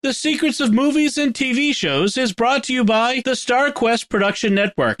The Secrets of Movies and TV Shows is brought to you by the StarQuest Production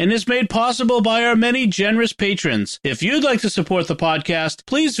Network and is made possible by our many generous patrons. If you'd like to support the podcast,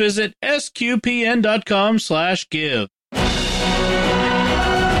 please visit sqpn.com/give.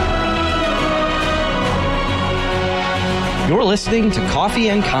 You're listening to Coffee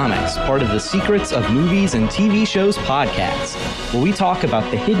and Comics, part of the Secrets of Movies and TV Shows podcast, where we talk about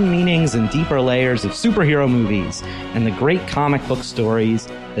the hidden meanings and deeper layers of superhero movies and the great comic book stories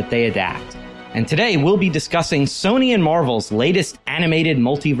that they adapt. And today we'll be discussing Sony and Marvel's latest animated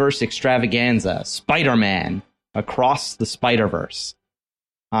multiverse extravaganza, Spider-Man: Across the Spider-Verse.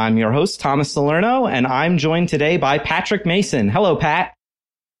 I'm your host, Thomas Salerno, and I'm joined today by Patrick Mason. Hello, Pat.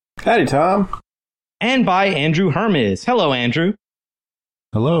 Howdy, Tom. And by Andrew Hermes. Hello, Andrew.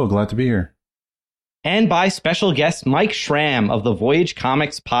 Hello, glad to be here. And by special guest Mike Schramm of the Voyage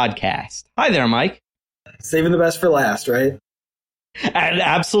Comics podcast. Hi there, Mike. Saving the best for last, right?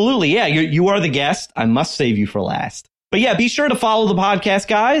 Absolutely, yeah. You are the guest. I must save you for last. But yeah, be sure to follow the podcast,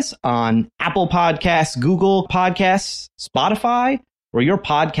 guys, on Apple Podcasts, Google Podcasts, Spotify, or your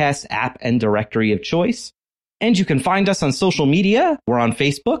podcast app and directory of choice. And you can find us on social media. We're on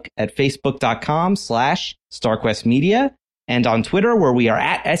Facebook at facebook.com/StarQuestMedia, and on Twitter, where we are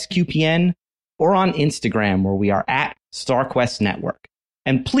at SQPN, or on Instagram, where we are at StarQuest Network.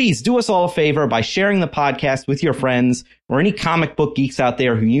 And please do us all a favor by sharing the podcast with your friends or any comic book geeks out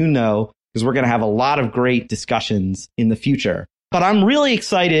there who you know, because we're going to have a lot of great discussions in the future. But I'm really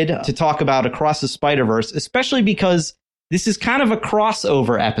excited to talk about Across the Spider-Verse, especially because this is kind of a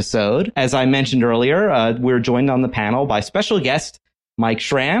crossover episode. As I mentioned earlier, we're joined on the panel by special guest Mike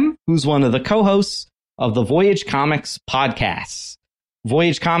Schramm, who's one of the co-hosts of the Voyage Comics podcasts.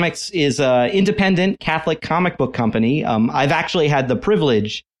 Voyage Comics is an independent Catholic comic book company. I've actually had the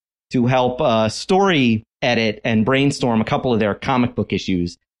privilege to help story edit and brainstorm a couple of their comic book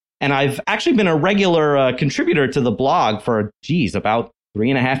issues. And I've actually been a regular contributor to the blog for, about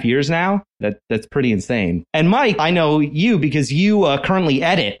 3.5 years now. That's pretty insane. And Mike, I know you because you currently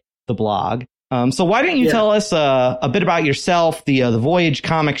edit the blog. So why don't you tell us a bit about yourself, the Voyage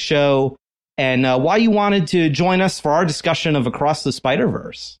Comics show, and why you wanted to join us for our discussion of Across the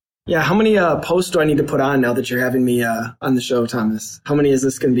Spider-Verse? Yeah, how many posts do I need to put on now that you're having me on the show, Thomas? How many is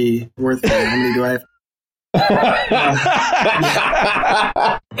this going to be worth? How many do I have?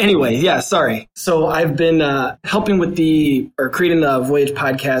 Anyway, sorry. So I've been helping with creating the Voyage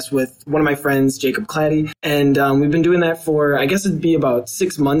podcast with one of my friends, Jacob Claddy, and we've been doing that for, I guess it'd be about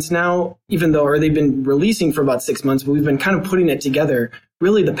 6 months now, or they've been releasing for about 6 months, but we've been kind of putting it together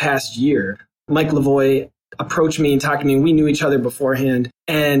really the past year. Mike Lavoie approached me and talked to me. We knew each other beforehand,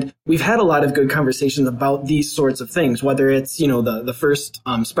 and we've had a lot of good conversations about these sorts of things, whether it's, the first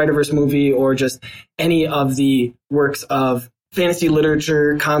Spider-Verse movie or just any of the works of fantasy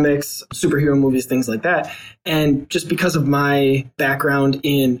literature, comics, superhero movies, things like that. And just because of my background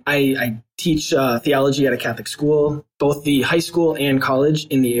I teach theology at a Catholic school, both the high school and college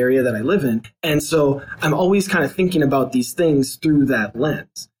in the area that I live in. And so I'm always kind of thinking about these things through that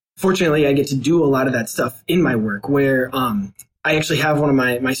lens. Fortunately, I get to do a lot of that stuff in my work where I actually have one of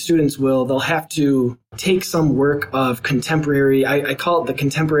my students they'll have to take some work of contemporary, I call it the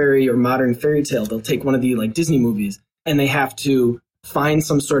contemporary or modern fairy tale. They'll take one of the Disney movies and they have to find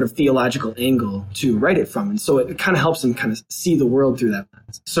some sort of theological angle to write it from. And so it kind of helps them kind of see the world through that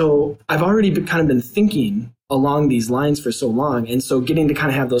lens. So I've already been thinking along these lines for so long. And so getting to kind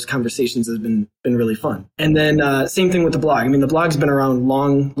of have those conversations has been really fun. And then same thing with the blog. I mean, the blog's been around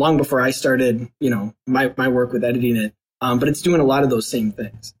long before I started, my work with editing it. But it's doing a lot of those same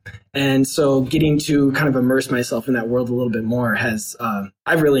things. And so getting to kind of immerse myself in that world a little bit more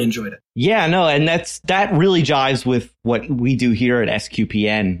I've really enjoyed it. Yeah, no, and that really jives with what we do here at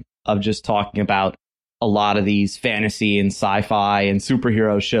SQPN of just talking about a lot of these fantasy and sci-fi and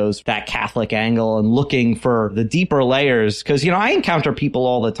superhero shows, that Catholic angle, and looking for the deeper layers. Because, I encounter people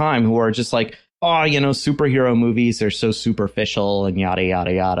all the time who are just like, superhero movies are so superficial and yada,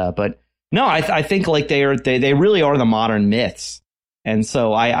 yada, yada. But no, I think they really are the modern myths. And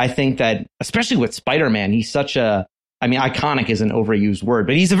so I think that, especially with Spider-Man, he's such iconic is an overused word,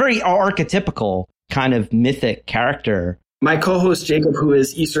 but he's a very archetypical kind of mythic character. My co-host, Jacob, who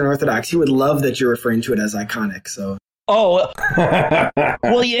is Eastern Orthodox, he would love that you're referring to it as iconic. So. Oh,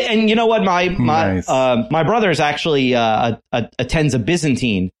 well, yeah. And you know what? My brother is actually attends a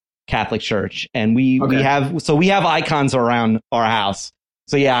Byzantine Catholic church, and we have icons around our house.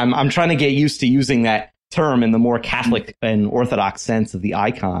 So yeah, I'm trying to get used to using that term in the more Catholic and Orthodox sense of the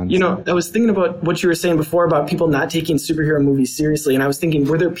icons. You know, I was thinking about what you were saying before about people not taking superhero movies seriously. And I was thinking,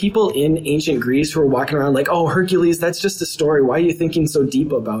 were there people in ancient Greece who were walking around like, oh, Hercules, that's just a story. Why are you thinking so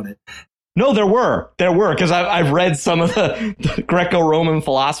deep about it? No, there were, because I've read some of the Greco-Roman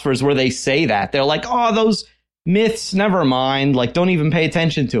philosophers where they say that. They're like, oh, those myths, never mind. Like, don't even pay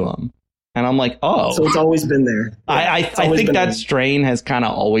attention to them. And I'm like, oh. So it's always been there. I think that strain has kind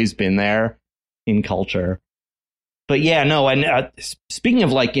of always been there in culture. But yeah, no, and speaking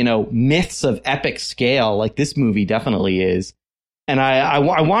of like, you know, myths of epic scale, like this movie definitely is. And I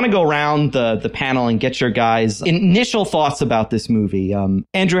want to go around the panel and get your guys' initial thoughts about this movie.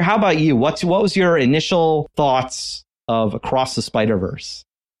 Andrew, how about you? What was your initial thoughts of Across the Spider-Verse?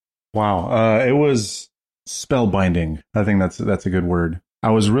 Wow, it was spellbinding. I think that's a good word. I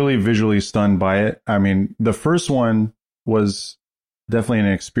was really visually stunned by it. I mean, the first one was definitely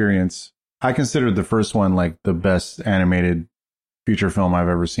an experience. I considered the first one like the best animated feature film I've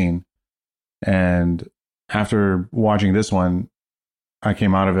ever seen. And after watching this one, I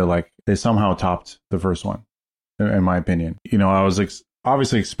came out of it like they somehow topped the first one, in my opinion. You know, I was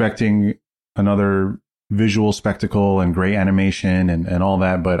obviously expecting another visual spectacle and great animation and all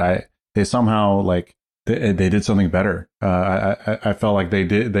that, but they somehow like they did something better. I felt like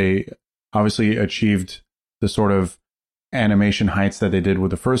they obviously achieved the sort of animation heights that they did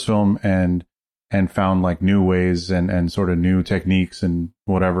with the first film and found like new ways and sort of new techniques and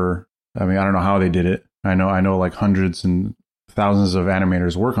whatever. I mean, I don't know how they did it. I know like hundreds and thousands of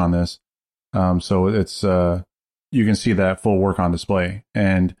animators work on this. So it's you can see that full work on display.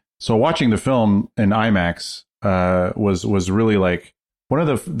 And so watching the film in IMAX was really like one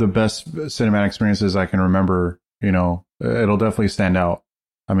of the best cinematic experiences I can remember. You know, it'll definitely stand out.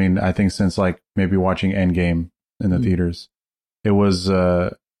 I mean, I think since like maybe watching Endgame in the theaters, it was,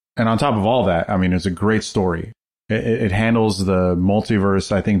 and on top of all that, I mean, it's a great story. It handles the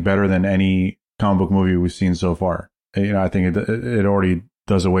multiverse, I think, better than any comic book movie we've seen so far. You know, I think it already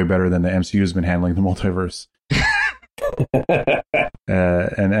does it way better than the MCU's been handling the multiverse.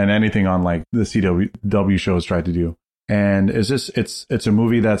 and anything on like the CW shows tried to do. And it's a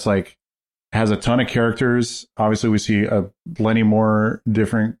movie that's like has a ton of characters. Obviously, we see plenty more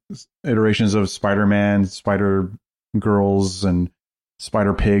different iterations of Spider-Man, Spider-Girls, and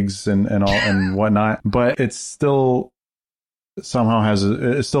Spider-Pigs and all and whatnot. But it's still somehow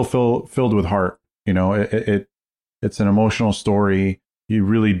it's still filled with heart. You know, it's an emotional story. You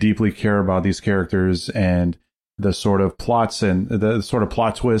really deeply care about these characters and the sort of plots and the sort of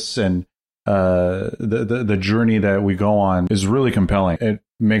plot twists and the journey that we go on is really compelling. It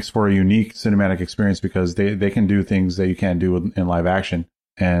makes for a unique cinematic experience because they can do things that you can't do in live action.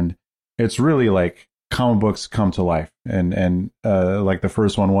 And it's really like comic books come to life and like the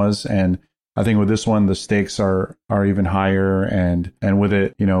first one was. And I think with this one, the stakes are even higher, and with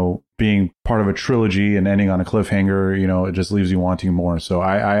it, you know, being part of a trilogy and ending on a cliffhanger, you know, it just leaves you wanting more. So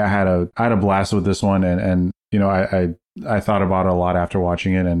I had a blast with this one, and you know, I thought about it a lot after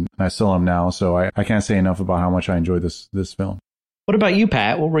watching it, and I still am now. So I can't say enough about how much I enjoyed this film. What about you,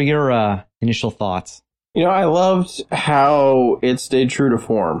 Pat? What were your initial thoughts? You know, I loved how it stayed true to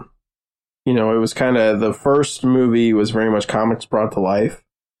form. You know, it was kind of the first movie was very much comics brought to life.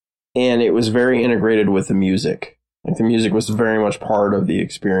 And it was very integrated with the music. Like the music was very much part of the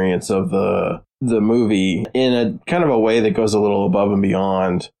experience of the movie in a kind of a way that goes a little above and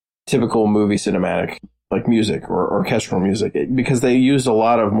beyond typical movie cinematic like music or orchestral music, because they used a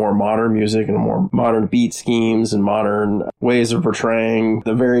lot of more modern music and more modern beat schemes and modern ways of portraying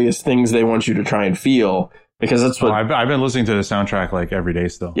the various things they want you to try and feel. Because that's what I've been listening to the soundtrack like every day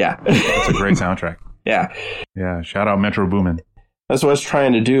still. Yeah, it's a great soundtrack. Yeah. Shout out Metro Boomin. That's what it's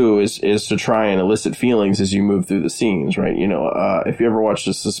trying to do is to try and elicit feelings as you move through the scenes, right? You know, if you ever watched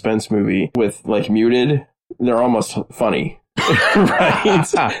a suspense movie with like muted, they're almost funny. Right?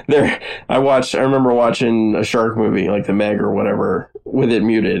 I remember watching a shark movie like The Meg or whatever with it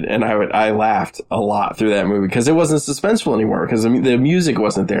muted, and I laughed a lot through that movie because it wasn't suspenseful anymore because the music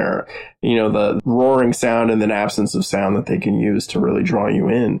wasn't there. You know, the roaring sound and then absence of sound that they can use to really draw you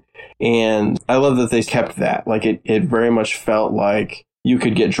in. And I love that they kept that. Like it very much felt like you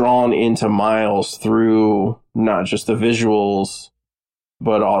could get drawn into Miles through not just the visuals,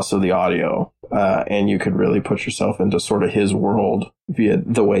 but also the audio. And you could really put yourself into sort of his world via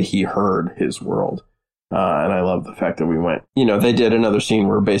the way he heard his world. And I love the fact that we went, you know, they did another scene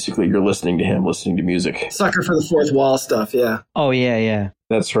where basically you're listening to him, listening to music. Sucker for the fourth wall stuff, yeah. Oh, yeah.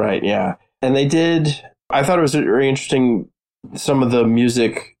 That's right, yeah. And I thought it was very interesting, some of the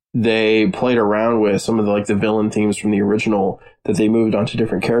music they played around with some of the villain themes from the original that they moved onto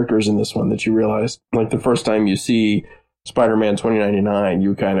different characters in this one, that you realized, like, the first time you see Spider-Man 2099,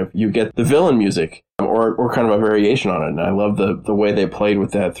 you get the villain music or kind of a variation on it. And I love the way they played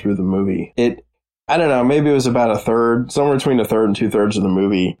with that through the movie. I don't know, maybe it was about a third, somewhere between a third and 2/3 of the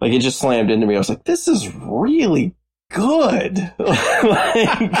movie. Like, it just slammed into me. I was like, this is really good.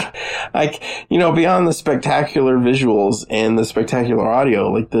 Beyond the spectacular visuals and the spectacular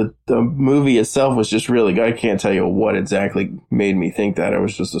audio, like the movie itself was just really good. I can't tell you what exactly made me think that. It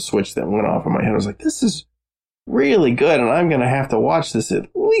was just a switch that went off in my head. I was like, this is really good, and I'm going to have to watch this at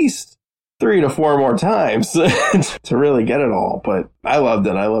least 3 to 4 more times to really get it all. But I loved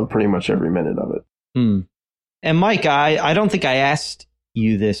it. I loved pretty much every minute of it. And Mike, I don't think I asked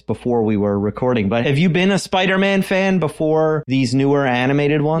you this before we were recording, but have you been a Spider-Man fan before these newer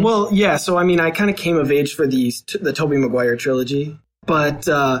animated ones? Well, yeah. So, I mean, I kind of came of age for the Tobey Maguire trilogy. But,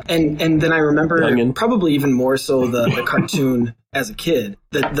 and then I remember probably even more so the cartoon as a kid,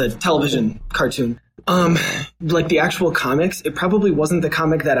 the television cartoon. Like the actual comics, it probably wasn't the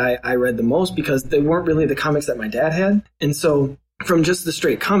comic that I read the most, because they weren't really the comics that my dad had. And so from just the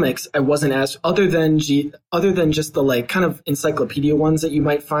straight comics, I wasn't as, other than just the like kind of encyclopedia ones that you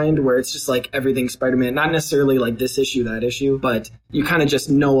might find where it's just like everything Spider-Man, not necessarily like this issue, that issue, but you kind of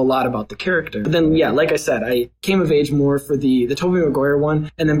just know a lot about the character. But then, yeah, like I said, I came of age more for the Tobey Maguire one.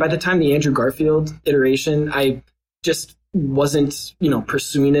 And then by the time the Andrew Garfield iteration, I just wasn't,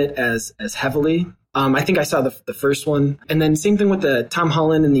 pursuing it as heavily. I think I saw the first one. And then same thing with the Tom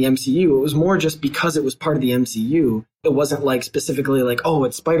Holland and the MCU. It was more just because it was part of the MCU. It wasn't like specifically like, oh,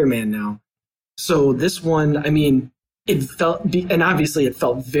 it's Spider-Man now. So this one, I mean, it felt, and obviously it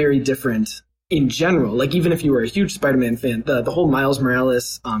felt very different in general. Like, even if you were a huge Spider-Man fan, the whole Miles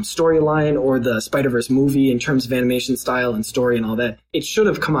Morales storyline or the Spider-Verse movie in terms of animation style and story and all that, it should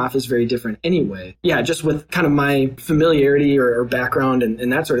have come off as very different anyway. Yeah, just with kind of my familiarity or background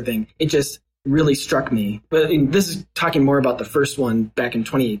and that sort of thing, it just really struck me. But this is talking more about the first one back in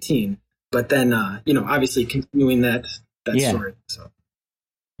 2018. But then, obviously continuing that story. So.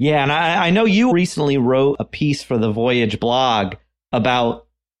 Yeah, and I know you recently wrote a piece for the Voyage blog about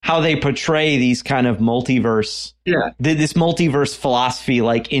how they portray these kind of multiverse, this multiverse philosophy,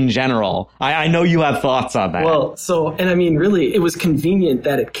 like in general. I know you have thoughts on that. Well, and I mean, really, it was convenient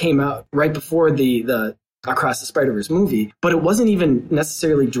that it came out right before the Across the Spider-Verse movie, but it wasn't even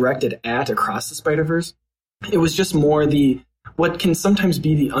necessarily directed at Across the Spider-Verse. It was just more what can sometimes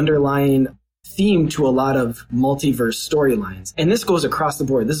be the underlying theme to a lot of multiverse storylines. And this goes across the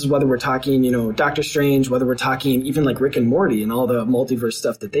board. This is whether we're talking, Doctor Strange, whether we're talking even like Rick and Morty and all the multiverse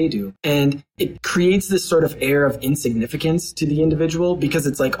stuff that they do. And it creates this sort of air of insignificance to the individual, because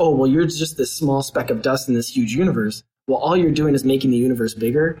it's like, oh, well, you're just this small speck of dust in this huge universe. Well, all you're doing is making the universe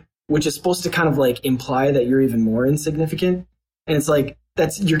bigger, which is supposed to kind of like imply that you're even more insignificant. And it's like,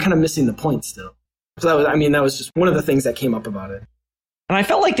 you're kind of missing the point still. So that was just one of the things that came up about it. And I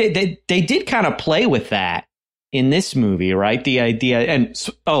felt like they did kind of play with that in this movie, right? The idea, and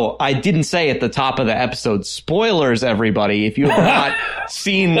I didn't say at the top of the episode, spoilers, everybody, if you have not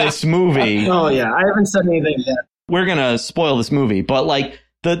seen this movie. Oh yeah, I haven't said anything yet. We're gonna spoil this movie, but like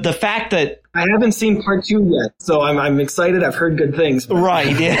the fact that I haven't seen part 2 yet, so I'm excited. I've heard good things.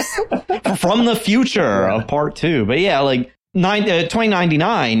 Right, yes, from the future of part 2. But yeah, like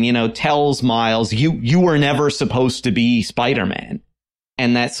 2099, tells Miles, you were never supposed to be Spider-Man.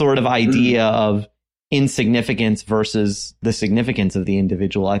 And that sort of idea of insignificance versus the significance of the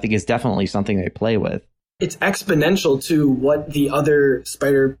individual, I think, is definitely something they play with. It's exponential to what the other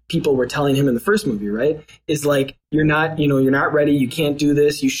Spider people were telling him in the first movie, right? Is like, you're not ready. You can't do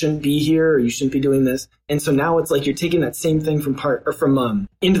this. You shouldn't be here, or you shouldn't be doing this. And so now it's like you're taking that same thing from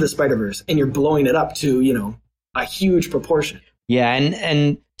Into the Spider-Verse, and you're blowing it up to, a huge proportion. Yeah,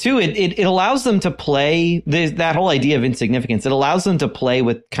 and too, it allows them to play that whole idea of insignificance. It allows them to play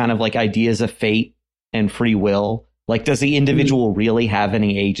with kind of like ideas of fate and free will. Like, does the individual really have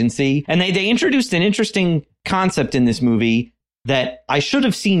any agency? And they introduced an interesting concept in this movie that I should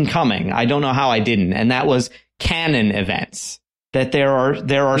have seen coming. I don't know how I didn't. And that was canon events. That there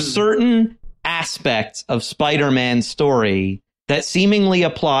are certain aspects of Spider-Man's story that seemingly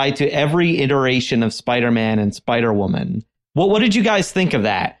apply to every iteration of Spider-Man and Spider-Woman. What did you guys think of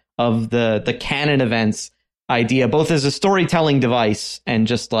that, of the canon events idea, both as a storytelling device and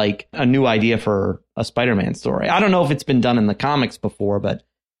just like a new idea for a Spider-Man story? I don't know if it's been done in the comics before, but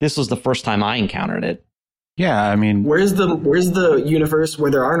this was the first time I encountered it. Yeah, I mean, where's the universe where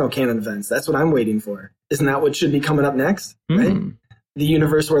there are no canon events? That's what I'm waiting for. Isn't that what should be coming up next? Right? The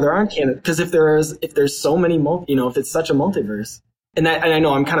universe where there aren't canon, because if there's so many if it's such a multiverse, and I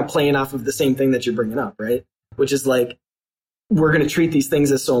know I'm kind of playing off of the same thing that you're bringing up, right? Which is like, we're going to treat these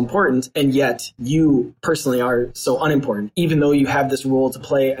things as so important, and yet you personally are so unimportant, even though you have this role to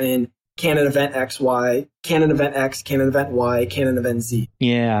play in canon event X, Y, canon event X, canon event Y, canon event Z.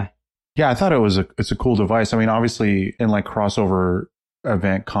 Yeah. Yeah, I thought it's a cool device. I mean, obviously in like crossover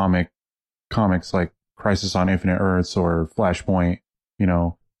event comics like Crisis on Infinite Earths or Flashpoint, you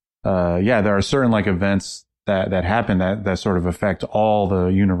know, there are certain like events that happen that sort of affect all the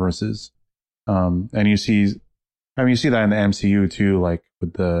universes. And you see that in the MCU too, like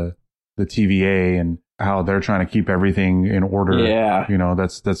with the TVA and how they're trying to keep everything in order. Yeah. You know,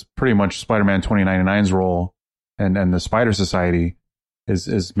 that's pretty much Spider-Man 2099's role, and the Spider Society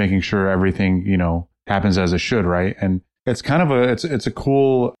is making sure everything, you know, happens as it should, right? And it's kind of it's a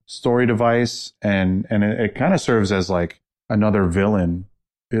cool story device, and it kind of serves as like another villain.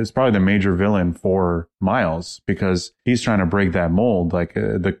 It's probably the major villain for Miles, because he's trying to break that mold. Like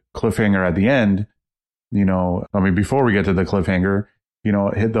the cliffhanger at the end, you know, I mean, before we get to the cliffhanger, you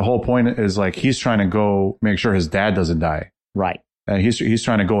know, the whole point is like he's trying to go make sure his dad doesn't die. Right. And he's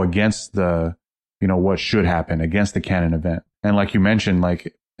trying to go against the, you know, what should happen, against the canon event. And like you mentioned,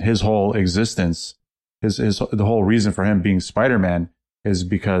 like his whole existence, the whole reason for him being Spider-Man is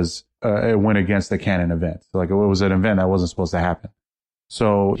because it went against the canon event. So, like, it was an event that wasn't supposed to happen.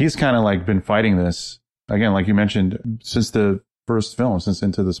 So he's kind of like been fighting this again, like you mentioned, since the first film, since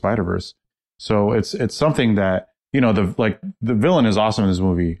Into the Spider-Verse. So it's something that, you know, the villain is awesome in this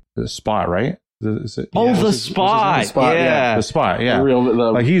movie. The Spot, right? The Spot. Yeah. The Spot. Yeah.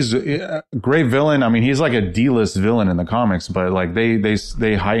 Like he's a great villain. I mean, he's like a D-list villain in the comics, but like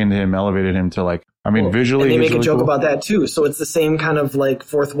they heightened him, elevated him to like, I mean, visually. And they make really a joke cool about that too. So it's the same kind of like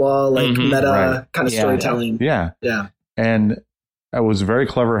fourth wall, like meta kind of storytelling. Yeah. And it was very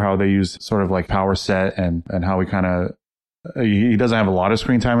clever how they used sort of like power set and how he kind of, he doesn't have a lot of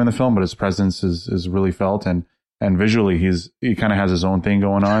screen time in the film, but his presence is really felt, and visually he kind of has his own thing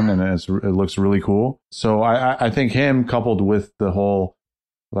going on, and it looks really cool. So I think him, coupled with the whole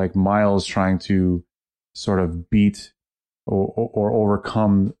like Miles trying to sort of beat or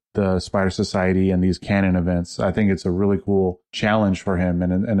overcome the Spider Society and these canon events, I think it's a really cool challenge for him,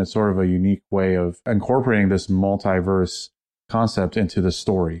 and it's sort of a unique way of incorporating this multiverse concept into the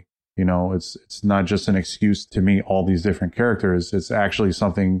story. You know, it's not just an excuse to meet all these different characters. It's actually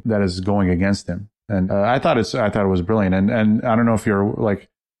something that is going against him. And I thought it was brilliant. And I don't know if you're like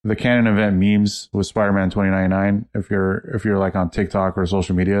the canon event memes with Spider-Man 2099. If you're like on TikTok or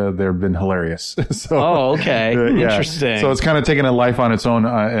social media, they've been hilarious. So, okay, interesting. So it's kind of taken a life on its own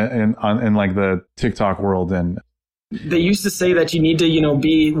in like the TikTok world. And they used to say that you need to, you know,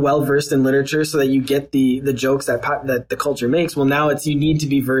 be well versed in literature so that you get the jokes that the culture makes. Well, now it's you need to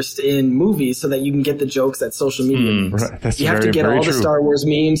be versed in movies so that you can get the jokes that social media makes. Right. You have to get all the Star Wars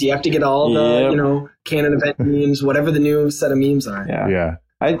memes. You have to get all the, you know, canon event memes, whatever the new set of memes are. Yeah.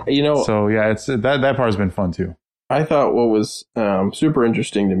 So yeah, it's that part has been fun too. I thought what was super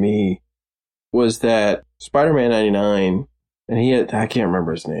interesting to me was that Spider-Man 99, and I can't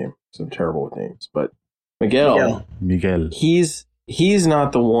remember his name, so I'm terrible with names, but Miguel. He's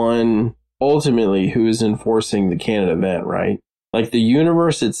not the one ultimately who is enforcing the canon event, right? Like the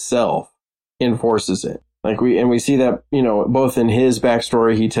universe itself enforces it. Like we see that, you know, both in his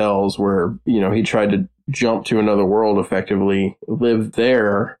backstory he tells where, you know, he tried to jump to another world, effectively live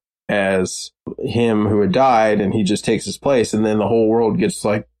there as him who had died, and he just takes his place, and then the whole world gets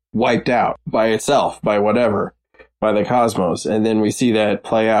like wiped out by itself, by whatever, by the cosmos. And then we see that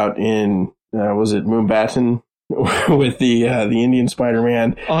play out in was it Moonbatten with the Indian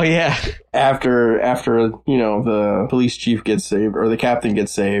Spider-Man? Oh yeah. After you know the police chief gets saved or the captain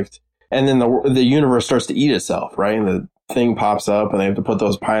gets saved, and then the universe starts to eat itself, right? And the thing pops up, and they have to put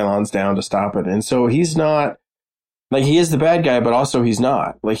those pylons down to stop it. And so he's not like, he is the bad guy, but also he's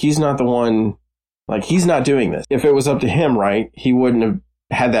not like, he's not the one. Like, he's not doing this. If it was up to him, right, he wouldn't have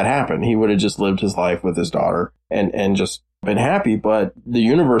had that happen. He would have just lived his life with his daughter and just been happy, but the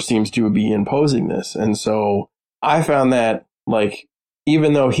universe seems to be imposing this. And so I found that, like,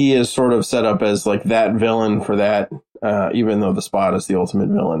 even though he is sort of set up as like that villain for that, even though the Spot is the ultimate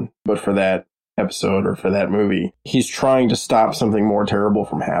villain, but for that episode or for that movie, he's trying to stop something more terrible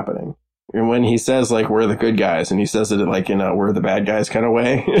from happening. And when he says like, we're the good guys, and he says it like in a we're the bad guys kind of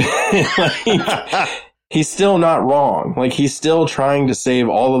way, like, he's still not wrong. Like, he's still trying to save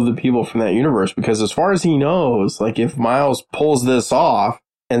all of the people from that universe, because as far as he knows, like, if Miles pulls this off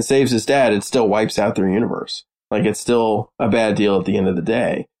and saves his dad, it still wipes out their universe. Like, it's still a bad deal at the end of the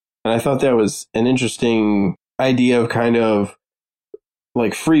day. And I thought that was an interesting idea of kind of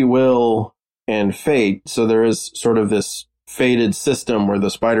like free will and fate. So there is sort of this fated system where the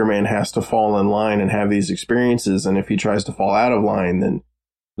Spider-Man has to fall in line and have these experiences, and if he tries to fall out of line, then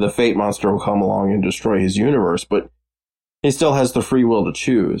the fate monster will come along and destroy his universe. But he still has the free will to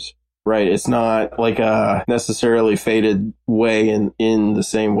choose, right? It's not like a necessarily fated way in the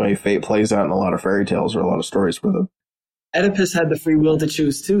same way fate plays out in a lot of fairy tales or a lot of stories where the Oedipus had the free will to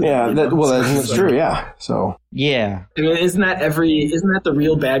choose too. Yeah, that's true. Yeah, so yeah. I mean, isn't that the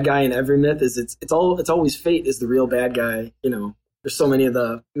real bad guy in every myth? It's always fate is the real bad guy. You know, there's so many of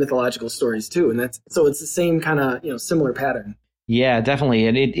the mythological stories too, and it's the same kind of similar pattern. Yeah, definitely.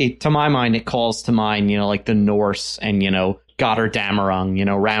 And it to my mind, it calls to mind like the Norse and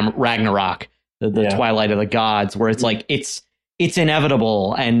Götterdämmerung, Ragnarok, the Twilight of the Gods, where it's like it's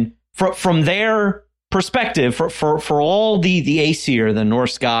inevitable, and from their perspective, for all the Aesir, the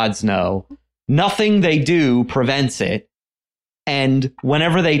Norse gods know, nothing they do prevents it, and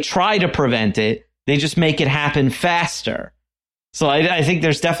whenever they try to prevent it, they just make it happen faster. So I think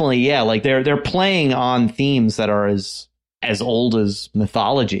there's definitely they're playing on themes that are as old as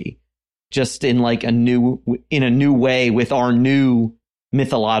mythology, just in a new way with our new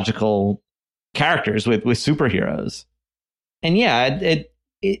mythological characters with superheroes. And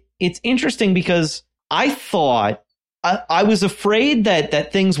it's interesting because I thought I was afraid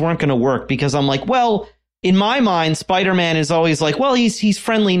that things weren't going to work, because I'm like, well, in my mind, Spider-Man is always like, well, he's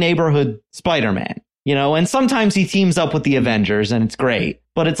friendly neighborhood Spider-Man, and sometimes he teams up with the Avengers and it's great.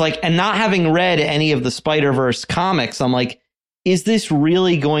 But it's like, and not having read any of the Spider-Verse comics, I'm like, is this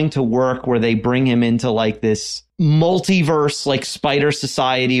really going to work where they bring him into this multiverse, Spider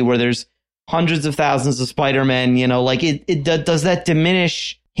Society where there's hundreds of thousands of Spider-Men, does that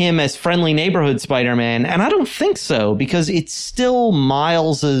diminish him as friendly neighborhood Spider-Man? And I don't think so, because it's still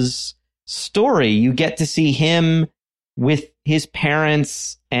Miles's story. You get to see him with his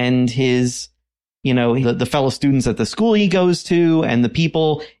parents and his, the fellow students at the school he goes to and the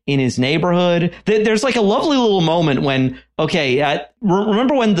people in his neighborhood. There's a lovely little moment when,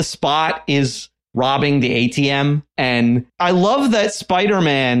 remember when the Spot is robbing the ATM? And I love that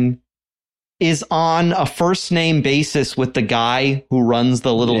Spider-Man is on a first name basis with the guy who runs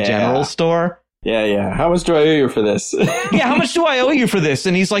the little general store. Yeah. How much do I owe you for this? How much do I owe you for this?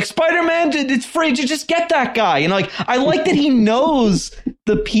 And he's like, Spider-Man, it's free. Just get that guy. And I like that he knows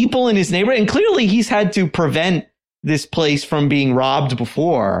the people in his neighborhood. And clearly he's had to prevent this place from being robbed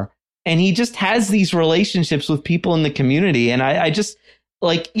before. And he just has these relationships with people in the community. And I just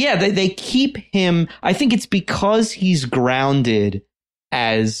they keep him. I think it's because he's grounded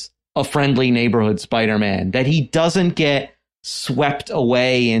as a friendly neighborhood Spider-Man that he doesn't get swept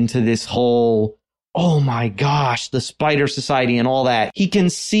away into this whole, oh my gosh, the Spider Society and all that. He can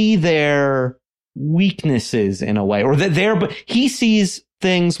see their weaknesses in a way, or but he sees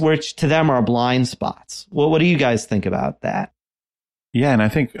things which to them are blind spots. Well, what do you guys think about that? Yeah, and I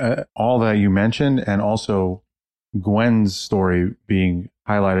think all that you mentioned, and also Gwen's story being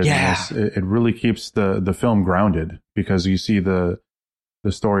highlighted in this, it really keeps the film grounded, because you see the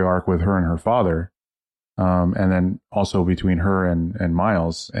story arc with her and her father, and then also between her and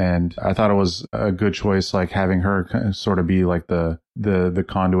Miles. And I thought it was a good choice, having her sort of be the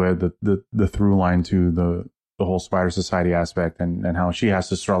conduit, the through line to the whole Spider Society aspect, and how she has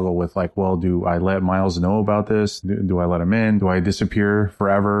to struggle with well, do I let Miles know about this? Do I let him in? Do I disappear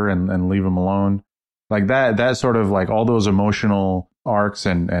forever and leave him alone? That sort of all those emotional arcs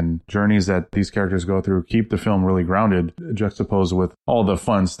and journeys that these characters go through keep the film really grounded, juxtaposed with all the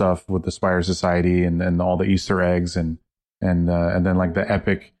fun stuff with the Spider Society and all the Easter eggs and then the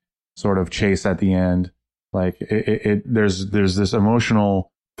epic sort of chase at the end. There's this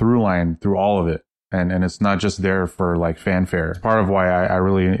emotional through line through all of it, and it's not just there for fanfare. Part of why I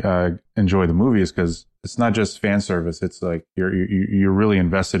really enjoy the movie is because it's not just fan service. It's you're really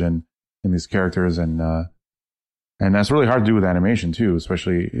invested in these characters, and that's really hard to do with animation too,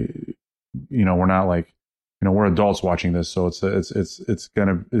 especially, we're not we're adults watching this. So it's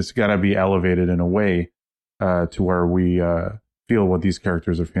gotta be elevated in a way, to where we, feel what these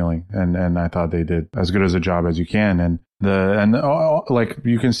characters are feeling. And I thought they did as good as a job as you can. And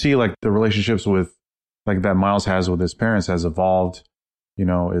you can see the relationships with that Miles has with his parents has evolved.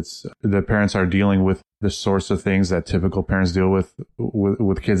 It's the parents are dealing with the sorts of things that typical parents deal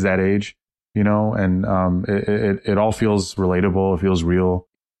with kids that age. And it all feels relatable. It feels real.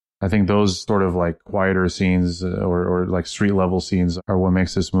 I think those sort of quieter scenes or street level scenes are what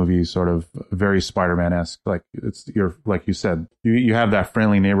makes this movie sort of very Spider-Man-esque. Like you said, you have that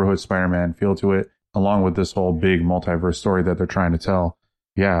friendly neighborhood Spider-Man feel to it, along with this whole big multiverse story that they're trying to tell.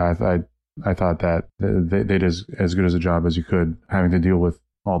 Yeah, I thought that they did as good as a job as you could, having to deal with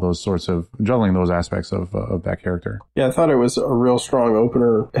all those sorts of juggling those aspects of that character. Yeah, I thought it was a real strong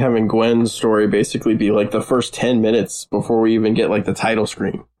opener, having Gwen's story basically be like the first 10 minutes before we even get like the title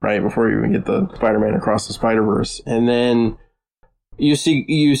screen, right? Before we even get the Spider-Man Across the Spider-Verse. And then you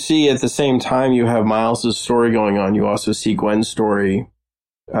see at the same time you have Miles' story going on, you also see Gwen's story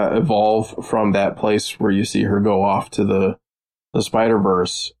evolve from that place where you see her go off to the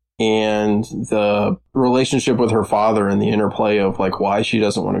Spider-Verse, and the relationship with her father and the interplay of like why she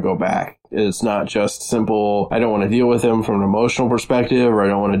doesn't want to go back. It's not just simple, I don't want to deal with him from an emotional perspective, or I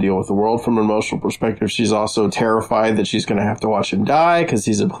don't want to deal with the world from an emotional perspective. She's also terrified that she's going to have to watch him die because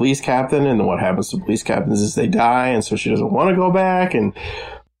he's a police captain, and what happens to police captains is they die, and so she doesn't want to go back. And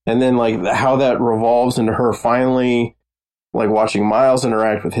then like how that revolves into her finally like watching Miles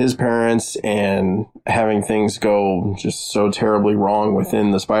interact with his parents and having things go just so terribly wrong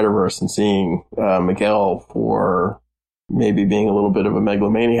within the Spider-Verse, and seeing Miguel for maybe being a little bit of a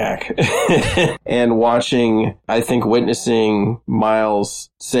megalomaniac and witnessing Miles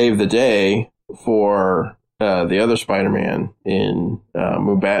save the day for the other Spider-Man in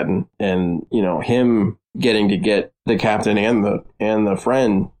Moubatten, and, you know, him getting to get the captain and the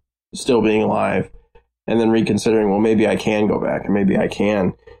friend still being alive. And then reconsidering, well, maybe I can go back, and maybe I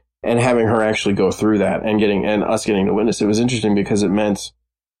can, and having her actually go through that and us getting to witness it was interesting, because it meant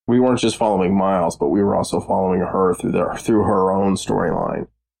we weren't just following Miles, but we were also following her through her own storyline.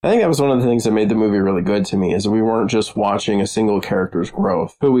 I think that was one of the things that made the movie really good to me, is that we weren't just watching a single character's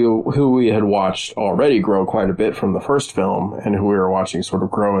growth, who we had watched already grow quite a bit from the first film, and who we were watching sort of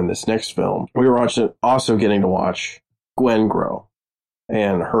grow in this next film. We were also getting to watch Gwen grow.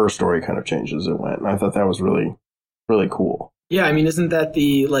 And her story kind of changed as it went. And I thought that was really, really cool. Yeah, I mean, isn't that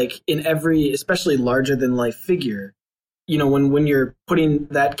the, like, in every, especially larger than life figure, you know, when you're putting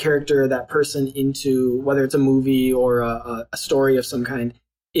that character, that person into, whether it's a movie or a story of some kind,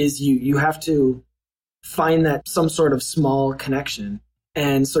 is you have to find that some sort of small connection.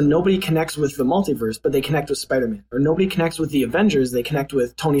 And so nobody connects with the multiverse, but they connect with Spider-Man. Or nobody connects with the Avengers, they connect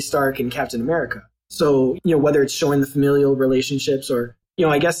with Tony Stark and Captain America. So, you know, whether it's showing the familial relationships, or, you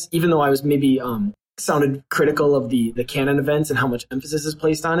know, I guess even though I was maybe sounded critical of the canon events and how much emphasis is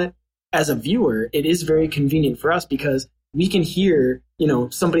placed on it, as a viewer, it is very convenient for us, because we can hear, you know,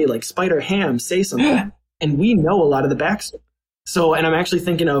 somebody like Spider-Ham say something, and we know a lot of the backstory. So, and I'm actually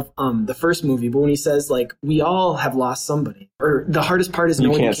thinking of the first movie, but when he says, like, we all have lost somebody, or the hardest part is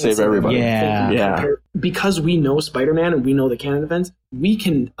knowing you can't save everybody. Yeah. Because we know Spider-Man and we know the canon events, we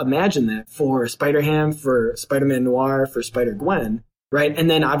can imagine that for Spider-Ham, for Spider-Man Noir, for Spider-Gwen, right? And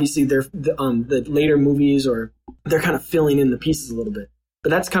then obviously the later movies, or they're kind of filling in the pieces a little bit. But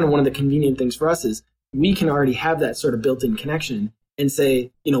that's kind of one of the convenient things for us, is we can already have that sort of built-in connection and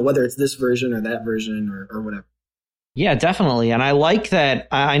say, you know, whether it's this version or that version or whatever. Yeah, definitely. And I like that.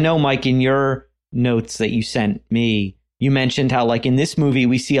 I know, Mike, in your notes that you sent me, you mentioned how, like, in this movie,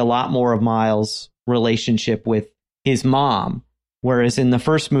 we see a lot more of Miles' relationship with his mom, whereas in the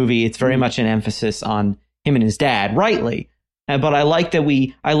first movie, it's very much an emphasis on him and his dad, rightly. But I like that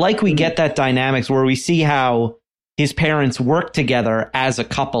we get that dynamics where we see how his parents work together as a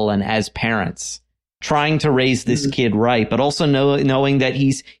couple and as parents, trying to raise this kid right, but also knowing that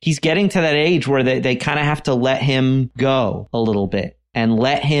he's getting to that age where they kind of have to let him go a little bit and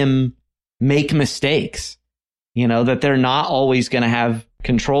let him make mistakes, you know, that they're not always going to have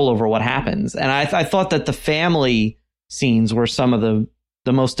control over what happens. And I thought that the family scenes were some of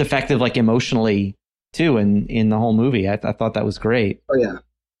the most effective, like, emotionally too, in the whole movie. I thought that was great. Oh, yeah.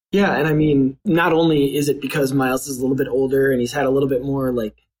 Yeah, and I mean, not only is it because Miles is a little bit older and he's had a little bit more,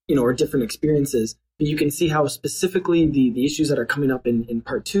 like, you know, or different experiences, but you can see how specifically the issues that are coming up in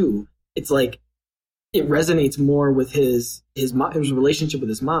part 2, it's like it resonates more with his relationship with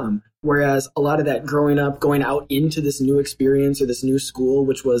his mom, whereas a lot of that growing up, going out into this new experience or this new school,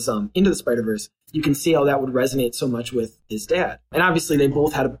 which was Into the Spider-Verse, you can see how that would resonate so much with his dad. And obviously they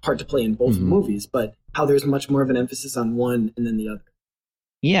both had a part to play in both movies, but how there's much more of an emphasis on one and then the other.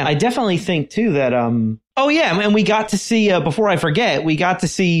 Yeah, I definitely think too that oh yeah, and we got to see before I forget, we got to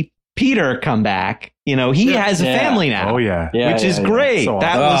see Peter come back. You know, he has a family now. Oh yeah, which is great. So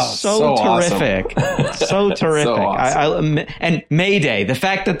that was so terrific, awesome. so terrific. So awesome. And Mayday, the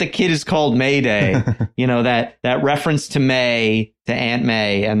fact that the kid is called Mayday, you know, that reference to May, to Aunt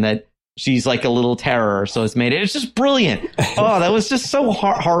May, and that she's like a little terror, so it's Mayday. It's just brilliant. Oh, that was just so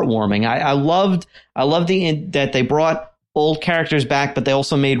heartwarming. I loved that they brought old characters back, but they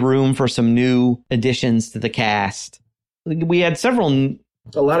also made room for some new additions to the cast. We had several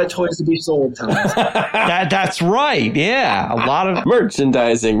A lot of toys to be sold, Thomas. That's right. Yeah, a lot of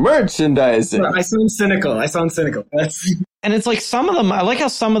merchandising. I sound cynical. And it's like some of them, I like how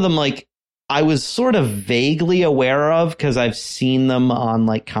some of them, like, I was sort of vaguely aware of because I've seen them on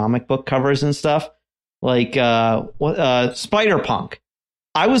like comic book covers and stuff. Like Spider-Punk.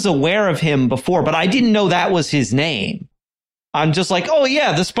 I was aware of him before, but I didn't know that was his name. I'm just like, oh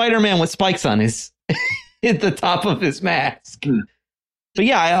yeah, the Spider-Man with spikes on his at the top of his mask. But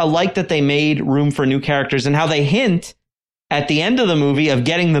yeah, I like that they made room for new characters and how they hint at the end of the movie of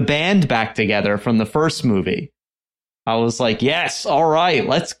getting the band back together from the first movie. I was like, yes, all right,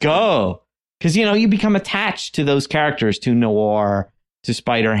 let's go. Because, you know, you become attached to those characters, to Noir, to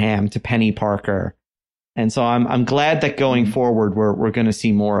Spider-Ham, to Penny Parker. And so I'm glad that going forward, we're going to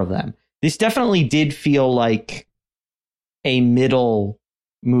see more of them. This definitely did feel like a middle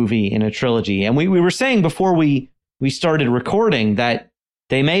movie in a trilogy. And we were saying before we started recording that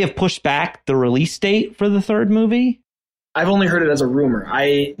they may have pushed back the release date for the third movie. I've only heard it as a rumor.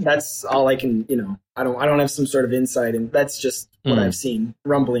 That's all I can, I don't have some sort of insight, and that's just what I've seen,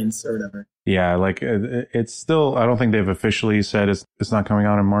 rumblings or whatever. Yeah, like it's still, I don't think they've officially said it's not coming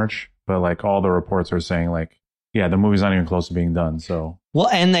out in March, but like all the reports are saying like, yeah, the movie's not even close to being done. So well,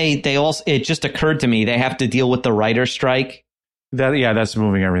 and they also, it just occurred to me, they have to deal with the writer's strike. That's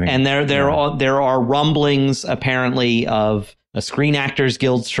moving everything. And there are rumblings apparently of a Screen Actors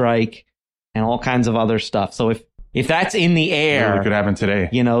Guild strike and all kinds of other stuff. So if that's in the air, it could happen today.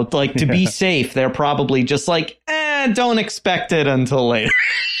 Like to be safe, they're probably just like, don't expect it until later.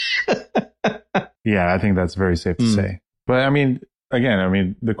 Yeah, I think that's very safe to say. But I mean,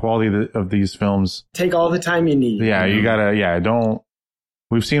 again, the quality of these films. Take all the time you need. Yeah, you gotta,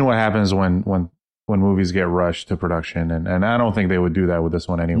 we've seen what happens when movies get rushed to production. And I don't think they would do that with this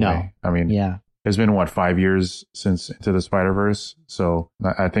one anyway. No. I mean, it's been 5 years since Into the Spider-Verse. So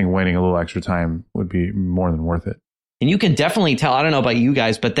I think waiting a little extra time would be more than worth it. And you can definitely tell, I don't know about you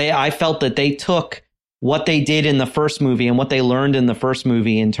guys, but I felt that they took what they did in the first movie and what they learned in the first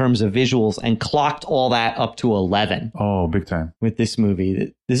movie in terms of visuals and clocked all that up to 11. Oh, big time. With this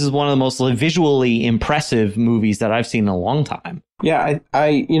movie. This is one of the most visually impressive movies that I've seen in a long time. Yeah,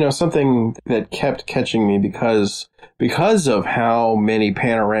 I something that kept catching me because of how many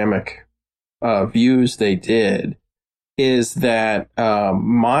panoramic views they did is that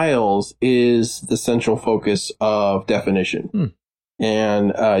Miles is the central focus of definition.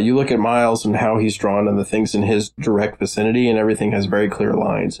 And you look at Miles and how he's drawn and the things in his direct vicinity, and everything has very clear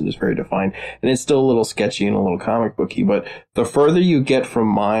lines and is very defined. And it's still a little sketchy and a little comic booky, but the further you get from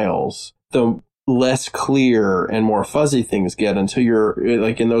Miles, the less clear and more fuzzy things get until you're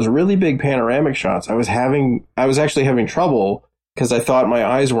like in those really big panoramic shots. I was actually having trouble because I thought my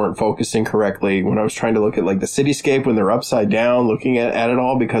eyes weren't focusing correctly when I was trying to look at like the cityscape when they're upside down, looking at it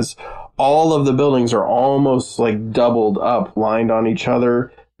all, because all of the buildings are almost like doubled up, lined on each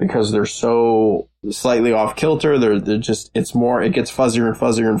other because they're so slightly off kilter. They're just, it gets fuzzier and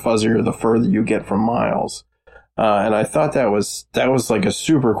fuzzier and fuzzier the further you get from Miles. And I thought that was like a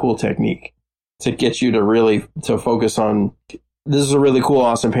super cool technique to get you to focus on, this is a really cool,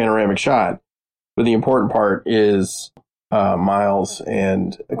 awesome panoramic shot. But the important part is Miles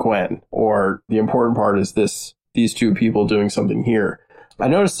and Gwen, or the important part is these two people doing something here. I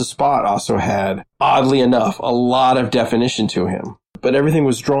noticed the spot also had, oddly enough, a lot of definition to him, but everything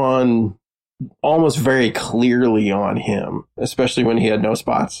was drawn almost very clearly on him, especially when he had no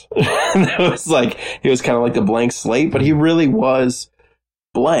spots. It was like, he was kind of like the blank slate, but he really was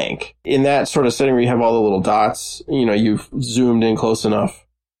blank. In that sort of setting where you have all the little dots, you've zoomed in close enough,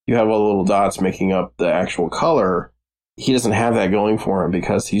 you have all the little dots making up the actual color. He doesn't have that going for him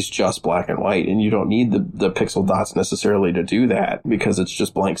because he's just black and white, and you don't need the pixel dots necessarily to do that because it's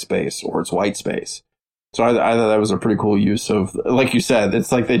just blank space or it's white space. So I thought that was a pretty cool use of, like you said,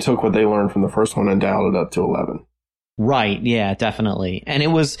 it's like they took what they learned from the first one and dialed it up to 11. Right. Yeah, definitely. And it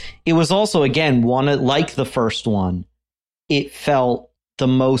was also, again, one like the first one, it felt the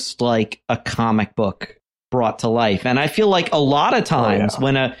most like a comic book brought to life. And I feel like a lot of times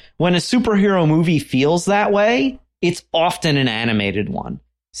when a superhero movie feels that way, it's often an animated one,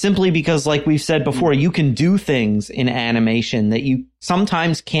 simply because, like we've said before, you can do things in animation that you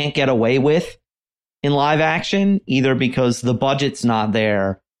sometimes can't get away with in live action, either because the budget's not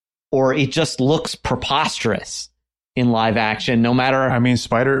there or it just looks preposterous in live action, no matter. I mean,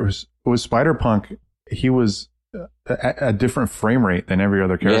 Spider-Punk, he was a different frame rate than every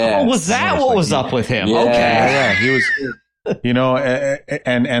other character. Yeah. Oh, was that what was up with him? Yeah. Okay. Yeah, he was,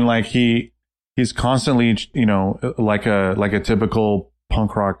 and like he's constantly, like a typical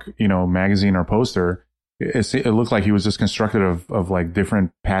punk rock, magazine or poster. it looked like he was just constructed of like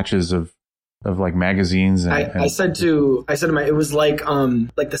different patches of like magazines. And I said to my, it was like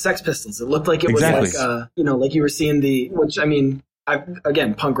the Sex Pistols. It looked like it was Exactly. like like you were seeing which I mean,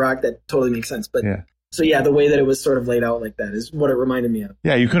 again, punk rock, that totally makes sense. But Yeah. so yeah, the way that it was sort of laid out like that is what it reminded me of.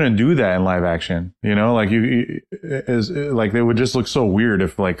 Yeah, you couldn't do that in live action. You know, like like it would just look so weird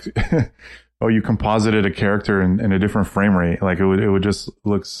if like you composited a character in a different frame rate. Like it would just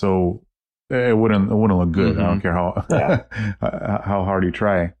look so, it wouldn't look good. I don't care how how hard you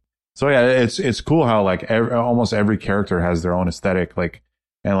try. So yeah, it's cool how like almost every character has their own aesthetic. Like,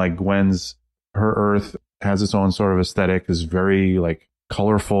 and like Gwen's, her Earth has its own sort of aesthetic. Is very like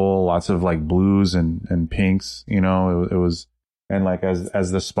colorful, lots of like blues and pinks. You know, it was, and like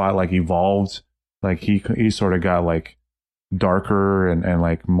as the Spot like evolved, like he sort of got like darker and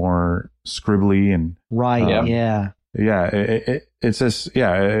like more scribbly and Right. yeah. It's just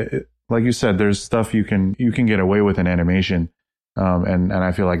like you said, there's stuff you can get away with in animation, and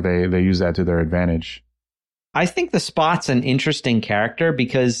I feel like they use that to their advantage. I think the Spot's an interesting character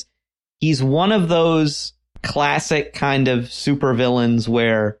because he's one of those classic kind of supervillains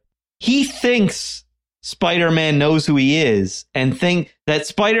where he thinks Spider-Man knows who he is and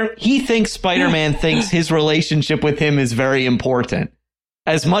he thinks Spider-Man thinks his relationship with him is very important,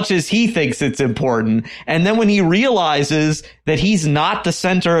 as much as he thinks it's important. And then when he realizes that he's not the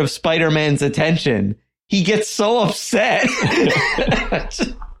center of Spider-Man's attention, he gets so upset.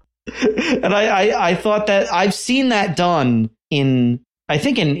 And I thought that I've seen that done in other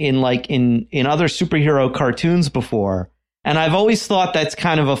superhero cartoons before. And I've always thought that's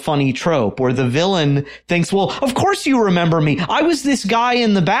kind of a funny trope where the villain thinks, well, of course you remember me. I was this guy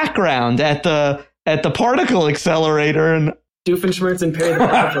in the background at the particle accelerator, and Doofenshmirtz and Perry the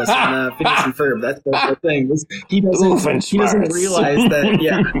Platypus and Phineas and Ferb. That's the thing. He doesn't realize that.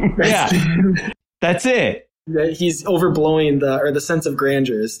 yeah, that's it. That he's overblowing the sense of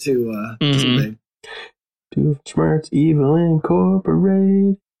grandeur is too big. Doofenshmirtz Evil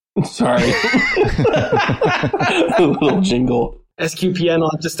Incorporated. Sorry. A little jingle. SQPN will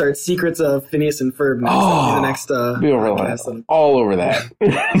have to start Secrets of Phineas and Ferb next. That'll be the next podcast. All over that.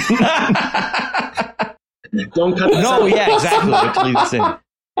 Don't cut this out. Yeah, exactly. Let's leave this in.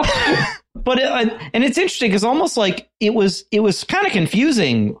 But and it's interesting because almost like it was kind of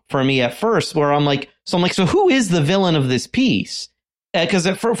confusing for me at first, where I'm like, so who is the villain of this piece? Because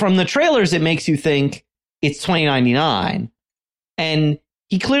from the trailers, it makes you think it's 2099, and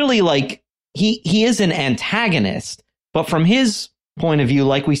he clearly like he is an antagonist, but from his point of view,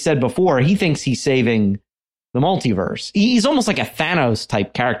 like we said before, he thinks he's saving the multiverse. He's almost like a Thanos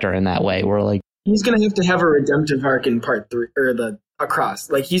type character in that way, where like he's gonna have a redemptive arc in part 3 or across.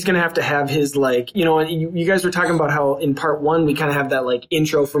 Like he's gonna have to have his like, you know, and you guys were talking about how in part 1 we kind of have that like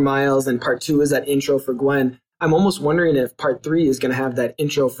intro for Miles, and part 2 is that intro for Gwen. I'm almost wondering if part 3 is gonna have that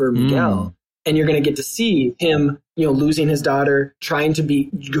intro for Miguel. And you're going to get to see him, you know, losing his daughter, trying to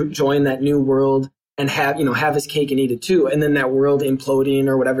join that new world and have his cake and eat it too. And then that world imploding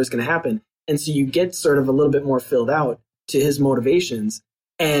or whatever is going to happen. And so you get sort of a little bit more filled out to his motivations.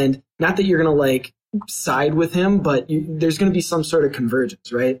 And not that you're going to like side with him, but there's going to be some sort of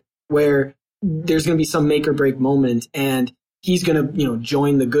convergence, right? Where there's going to be some make or break moment and he's going to, you know,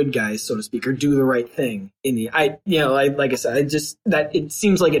 join the good guys, so to speak, or do the right thing like I said, it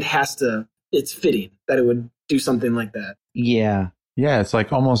seems like it's fitting that it would do something like that. Yeah. Yeah, it's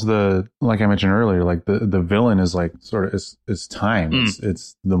like almost like I mentioned earlier, like the villain is like sort of it's time.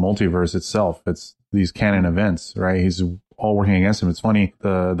 It's the multiverse itself. It's these canon events, right? He's all working against him. It's funny,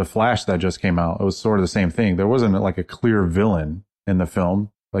 the Flash that just came out, it was sort of the same thing. There wasn't like a clear villain in the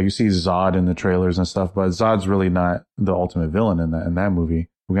film. Like you see Zod in the trailers and stuff, but Zod's really not the ultimate villain in that movie.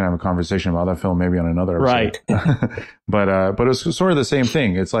 We're gonna have a conversation about that film maybe on another episode. Right. But it's sort of the same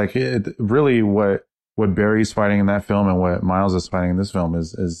thing. It's like really what Barry's fighting in that film and what Miles is fighting in this film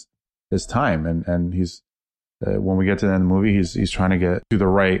is time. And he's when we get to the end of the movie, he's trying to get to the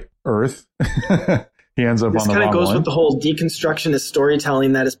right Earth. He ends up on the wrong one. This kind of goes with the whole deconstructionist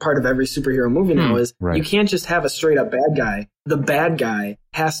storytelling that is part of every superhero movie now. Is right. You can't just have a straight up bad guy. The bad guy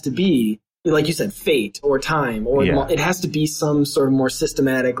has to be, like you said, fate or time, or it has to be some sort of more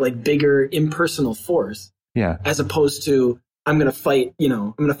systematic, like bigger impersonal force. Yeah. As opposed to, I'm going to fight Zod.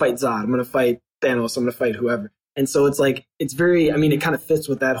 I'm going to fight Thanos. I'm going to fight whoever. And so it's like, it's very, I mean, it kind of fits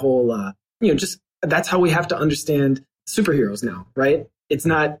with that whole, just that's how we have to understand superheroes now, right? It's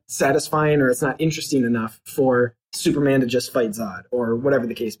not satisfying or it's not interesting enough for Superman to just fight Zod or whatever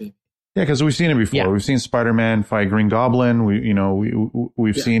the case may be. Yeah, because we've seen it before. Yeah. We've seen Spider-Man fight Green Goblin.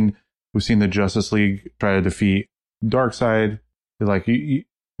 We've seen the Justice League try to defeat Darkseid. Like we've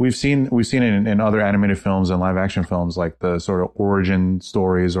we've seen it in other animated films and live action films, like the sort of origin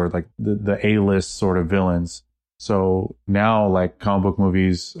stories or like the A-list sort of villains. So now like comic book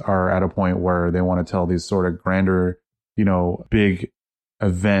movies are at a point where they want to tell these sort of grander, big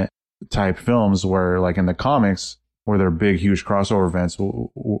event type films where like in the comics where they're big, huge crossover events,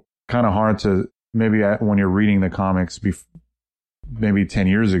 kind of hard to maybe when you're reading the comics maybe 10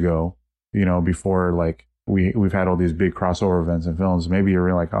 years ago, before like we've had all these big crossover events and films. Maybe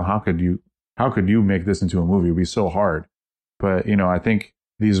you're like, oh, how could you make this into a movie? It'd be so hard. But, I think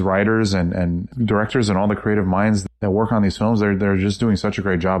these writers and directors and all the creative minds that work on these films, they're just doing such a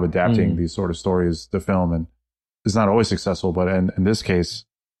great job adapting these sort of stories to film. And it's not always successful, but in this case,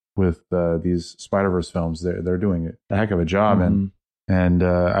 with these Spider-Verse films, they're doing a heck of a job. And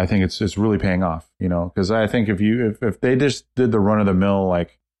I think it's really paying off, because I think if they just did the run of the mill,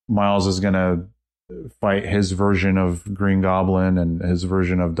 like Miles is going to fight his version of Green Goblin and his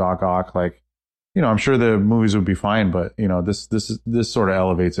version of Doc Ock, like, I'm sure the movies would be fine, but this sort of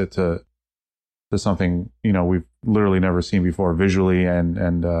elevates it to something we've literally never seen before, visually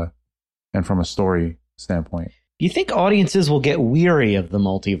and from a story standpoint. Do you think audiences will get weary of the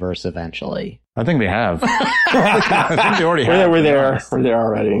multiverse eventually? I think they have. I think they already have. We're there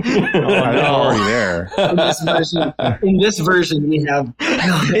already. They're already there. In this version, we have.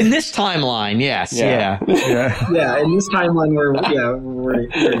 In this timeline, yes, yeah. In this timeline,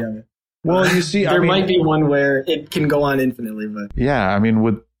 we're well, you see, there might be one where it can go on infinitely, but yeah, I mean,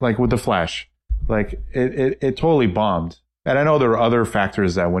 with the Flash, like it totally bombed, and I know there are other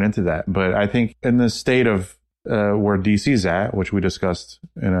factors that went into that, but I think in the state of where DC's at, which we discussed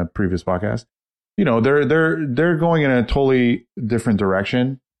in a previous podcast, they're going in a totally different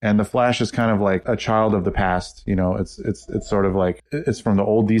direction. And the Flash is kind of like a child of the past. It's sort of like it's from the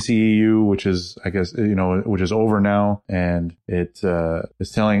old DCEU, which is, I guess, which is over now, and it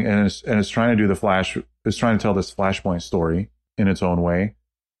is telling and it's trying to do the Flash. It's trying to tell this Flashpoint story in its own way,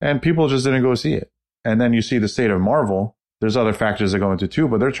 and people just didn't go see it. And then you see the state of Marvel. There's other factors that go into too,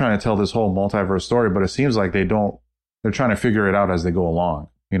 but they're trying to tell this whole multiverse story. But it seems like they're trying to figure it out as they go along.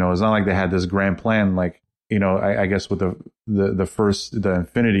 It's not like they had this grand plan, like. I guess with the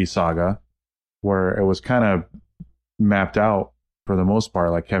Infinity Saga, where it was kind of mapped out for the most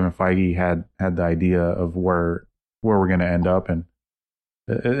part, like Kevin Feige had the idea of where we're going to end up. And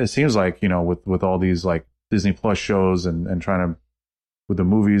it seems like, with all these like Disney Plus shows and trying to, with the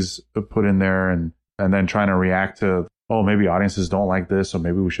movies put in there and then trying to react to, oh, maybe audiences don't like this, so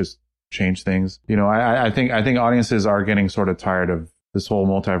maybe we should change things. I think audiences are getting sort of tired of this whole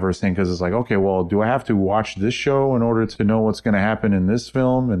multiverse thing, because it's like, okay, well, do I have to watch this show in order to know what's going to happen in this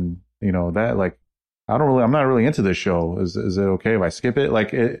film? And that, like, I'm not really into this show. Is it okay if I skip it?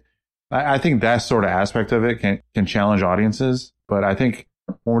 Like, I think that sort of aspect of it can challenge audiences. But I think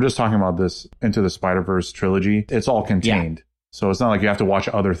when we're just talking about this Into the Spider-Verse trilogy, it's all contained. Yeah. So it's not like you have to watch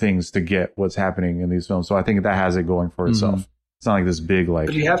other things to get what's happening in these films. So I think that has it going for itself. It's not like this big, like...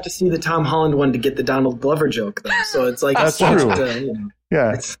 But you have to see the Tom Holland one to get the Donald Glover joke, though. So it's like... That's true.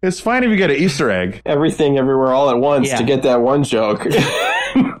 Yeah. It's fine if you get an Easter egg. Everything, everywhere, all at once to get that one joke.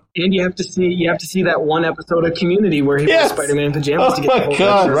 And you have to see that one episode of Community where he wears Spider-Man in pajamas to get the whole...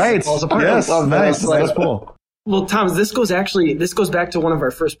 God, right. Falls apart. Yes, nice. That's cool. Well, Tom, this goes back to one of our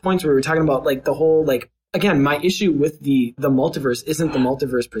first points where we were talking about, like, the whole, like... Again, my issue with the multiverse isn't the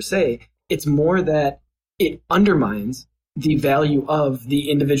multiverse per se. It's more that it undermines the value of the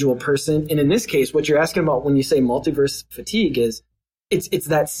individual person. And in this case, what you're asking about when you say multiverse fatigue is it's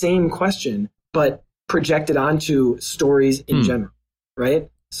that same question, but projected onto stories in general, right?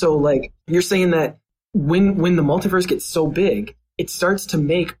 So like you're saying that when the multiverse gets so big, it starts to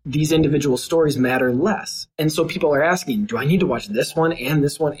make these individual stories matter less. And so people are asking, do I need to watch this one and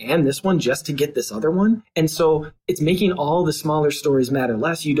this one and this one just to get this other one? And so it's making all the smaller stories matter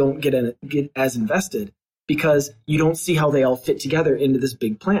less. You don't get as invested, because you don't see how they all fit together into this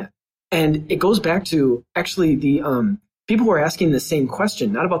big plan. And it goes back to actually the people who are asking the same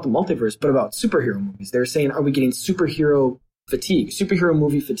question, not about the multiverse, but about superhero movies. They're saying, are we getting superhero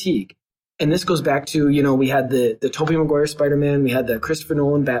movie fatigue? And this goes back to, we had the Tobey Maguire Spider-Man, we had the Christopher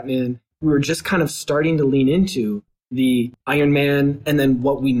Nolan Batman. We were just kind of starting to lean into the Iron Man, and then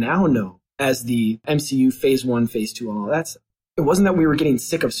what we now know as the MCU Phase 1, Phase 2, and all that stuff. It wasn't that we were getting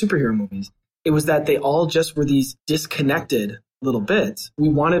sick of superhero movies. It was that they all just were these disconnected little bits. We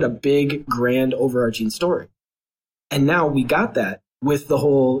wanted a big, grand, overarching story. And now we got that with the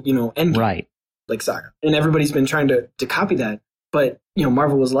whole, Endgame, like saga. And everybody's been trying to copy that. But,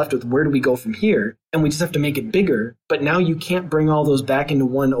 Marvel was left with, where do we go from here? And we just have to make it bigger. But now you can't bring all those back into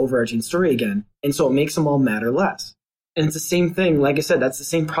one overarching story again. And so it makes them all matter less. And it's the same thing. Like I said, that's the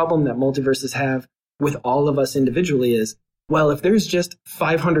same problem that multiverses have with all of us individually is, well, if there's just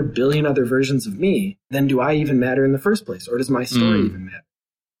 500 billion other versions of me, then do I even matter in the first place? Or does my story even matter?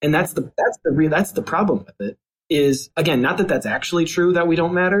 And that's the problem with it is, again, not that that's actually true that we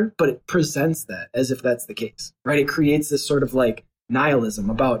don't matter, but it presents that as if that's the case, right? It creates this sort of like nihilism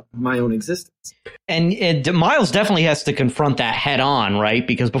about my own existence. And Miles definitely has to confront that head on, right?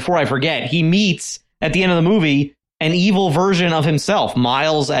 Because before I forget, he meets at the end of the movie an evil version of himself,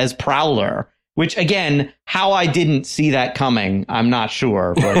 Miles as Prowler. Which, again, how I didn't see that coming, I'm not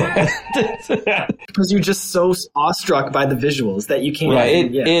sure. But because you're just so awestruck by the visuals that you can't.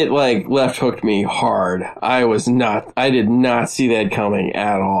 Right, it like left hooked me hard. I did not see that coming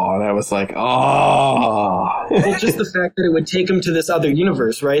at all. And I was like, oh. Well, just the fact that it would take him to this other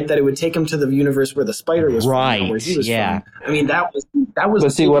universe, right? That it would take him to the universe where the spider was right, from, where he was yeah. from. I mean, that was.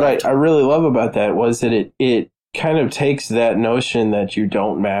 But see, what I really love about that was that it kind of takes that notion that you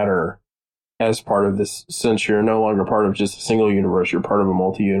don't matter as part of this, since you're no longer part of just a single universe, you're part of a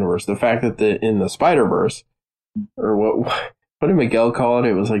multi-universe. The fact that in the Spider-Verse, or what did Miguel call it?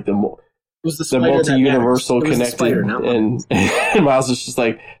 It was like the multi-universal connected, and Miles is just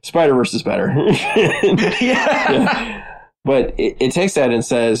like, Spider-Verse is better. Yeah. But it takes that and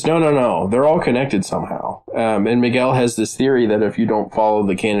says, no, they're all connected somehow. And Miguel has this theory that if you don't follow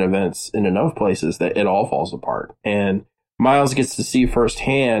the canon events in enough places, that it all falls apart. And Miles gets to see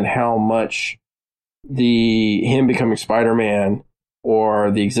firsthand how much him becoming Spider-Man,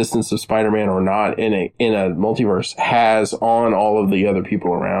 or the existence of Spider-Man or not in a multiverse, has on all of the other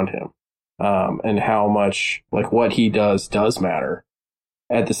people around him, and how much like what he does matter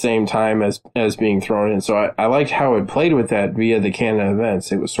at the same time as being thrown in. So I liked how it played with that via the canon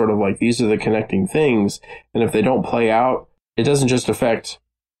events. It was sort of like, these are the connecting things, and if they don't play out, it doesn't just affect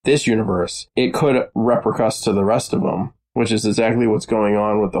this universe, it could repercuss to the rest of them, which is exactly what's going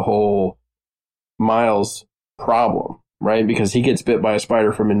on with the whole Miles problem, right? Because he gets bit by a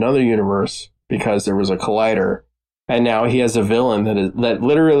spider from another universe because there was a collider, and now he has a villain that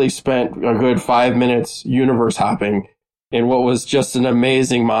literally spent a good 5 minutes universe hopping in what was just an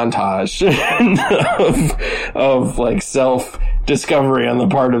amazing montage of like self-discovery on the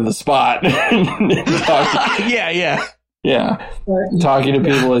part of the Spot. Yeah. Talking to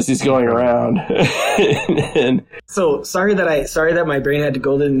people as he's going around. And so sorry that my brain had to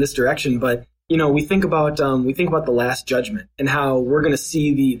go in this direction, but we think about the Last Judgment and how we're going to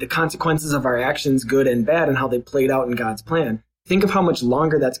see the consequences of our actions, good and bad, and how they played out in God's plan. Think of how much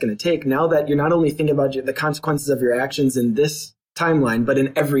longer that's going to take now that you're not only thinking about the consequences of your actions in this timeline, but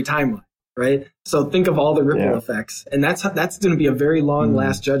in every timeline, right? So think of all the ripple effects, and that's going to be a very long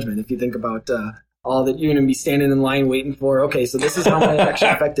Last Judgment if you think about all that you're going to be standing in line waiting for. Okay, so this is how my action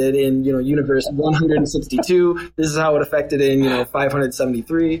affected in universe 162. This is how it affected in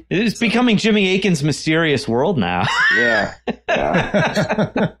 573. It's becoming Jimmy Akin's Mysterious World now. Yeah.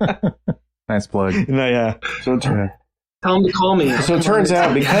 Nice plug. No, yeah. So tell him to call me. So it turns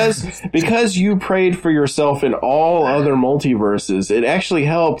out because you prayed for yourself in all other multiverses, it actually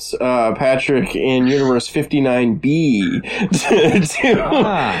helped Patrick in Universe 59B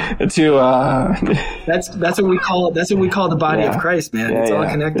That's what we call it. That's what we call the body of Christ, man. It's all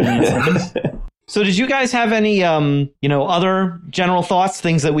connected. So did you guys have any other general thoughts,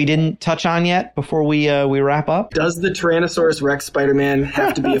 things that we didn't touch on yet before we wrap up? Does the Tyrannosaurus Rex Spider-Man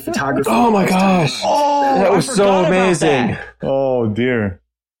have to be a photographer? Oh my gosh. Oh, that was so amazing. Oh dear.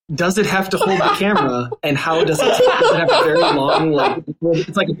 Does it have to hold the camera? And how does it have a very long,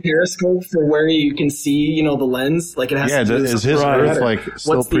 it's like a periscope for where you can see, the lens? Like it has to do is his Earth like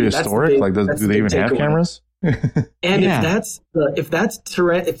still prehistoric? Do they even have cameras? And if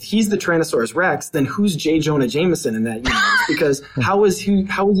he's the Tyrannosaurus Rex, then who's J. Jonah Jameson in that universe? Because how is he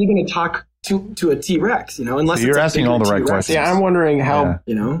going to talk to a T-Rex? Unless you're asking all the right T-Rex. questions. Yeah, I'm wondering how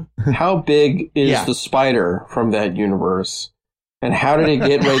how big is the spider from that universe, and how did it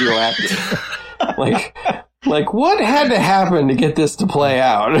get radioactive? Like what had to happen to get this to play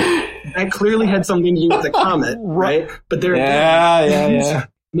out? That clearly had something to do with the comet, right? But there, yeah.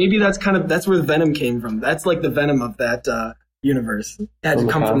 Maybe that's where Venom came from. That's like the Venom of that universe. It had to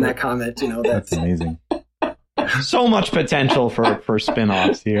come from that comet, That's amazing. So much potential for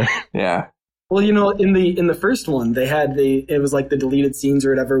spin-offs here. Yeah. Well, in the first one, it was like the deleted scenes or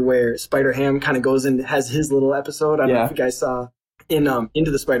whatever where Spider-Ham kind of goes and has his little episode. I don't know if you guys saw in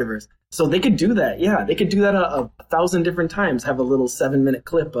Into the Spider-Verse. So they could do that. Yeah, they could do that a 1,000 different times. Have a little 7-minute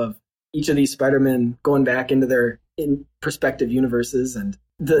clip of each of these Spider-Men going back into their perspective universes, and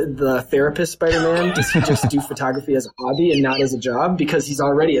the therapist Spider-Man, does he just do photography as a hobby and not as a job because he's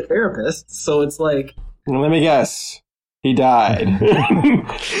already a therapist? So it's like, well, let me guess. He died.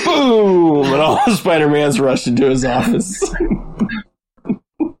 Boom! And all the Spider-Mans rushed into his office.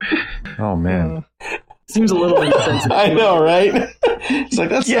 Oh, man. Seems a little insensitive. I know, right? It's like,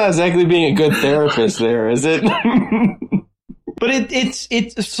 that's not exactly being a good therapist there, is it? But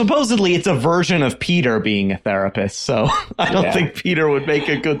it's supposedly it's a version of Peter being a therapist, so I don't think Peter would make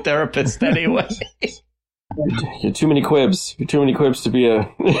a good therapist anyway. You're too many quibs. You're too many quibs to be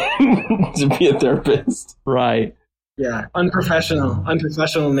a to be a therapist. Right. Yeah, unprofessional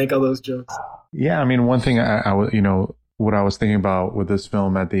to make all those jokes. Yeah, I mean, one thing I was, what I was thinking about with this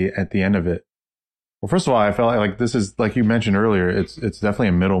film at the end of it. Well, first of all, I felt like this is, like you mentioned earlier, it's definitely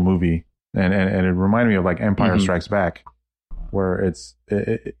a middle movie, and it reminded me of like Empire Strikes Back, where it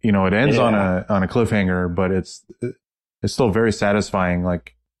ends on a cliffhanger, but it's still very satisfying,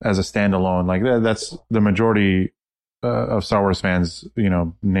 like as a standalone. Like that's the majority of Star Wars fans,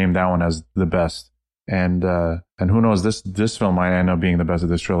 name that one as the best. And who knows, this film might end up being the best of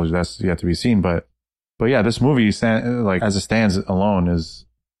this trilogy. That's yet to be seen. But yeah, this movie, like as it stands alone, is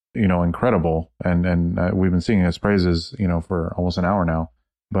incredible. And we've been singing its praises, for almost an hour now.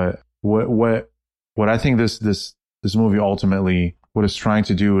 But what I think this movie ultimately, what it's trying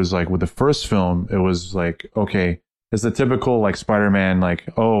to do is, like with the first film, it was like, okay, it's the typical like Spider-Man, like,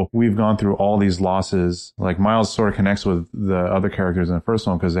 oh, we've gone through all these losses. Like Miles sort of connects with the other characters in the first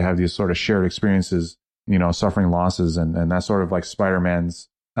one because they have these sort of shared experiences, suffering losses, and that's sort of like Spider-Man's,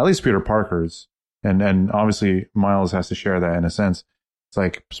 at least Peter Parker's, and obviously Miles has to share that in a sense. It's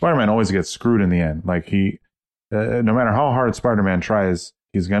like Spider-Man always gets screwed in the end. Like he, no matter how hard Spider-Man tries,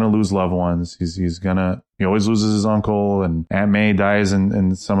 he's gonna lose loved ones. He always loses his uncle, and Aunt May dies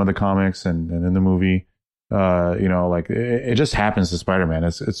in some of the comics and in the movie. Like it just happens to Spider-Man.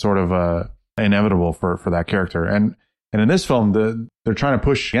 It's sort of inevitable for that character. And in this film, they're trying to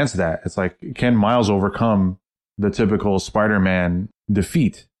push against that. It's like, can Miles overcome the typical Spider-Man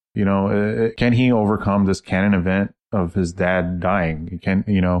defeat? Can he overcome this canon event of his dad dying?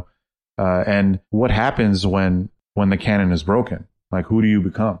 And what happens when the canon is broken? Like, who do you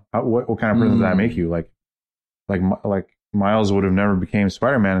become? What kind of person does that make you? Like Miles would have never became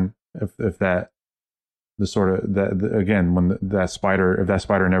Spider-Man if that. When if that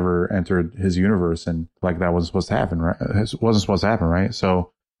spider never entered his universe, and like that wasn't supposed to happen, right? It wasn't supposed to happen, right?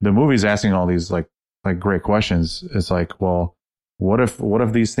 So the movie's asking all these like great questions. It's like, well, what if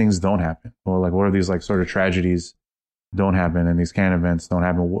these things don't happen? Well, like, what if these like sort of tragedies don't happen and these canon events don't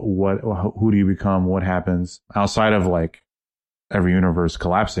happen? Who do you become? What happens outside of like every universe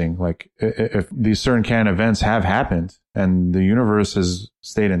collapsing? Like, if these certain canon events have happened and the universe has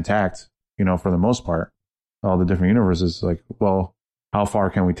stayed intact, for the most part, all the different universes, like, well, how far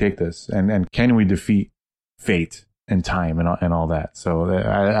can we take this? And can we defeat fate and time and all that? So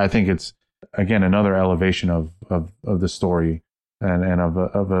I think it's, again, another elevation of the story and of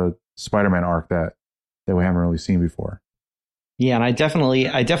a Spider-Man arc that we haven't really seen before. Yeah, and I definitely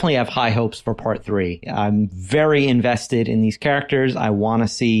have high hopes for part 3. I'm very invested in these characters. I want to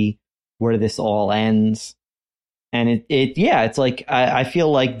see where this all ends. And it's like, I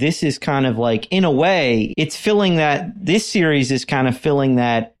feel like this is kind of like, in a way, this series is kind of filling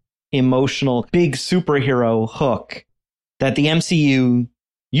that emotional big superhero hook that the MCU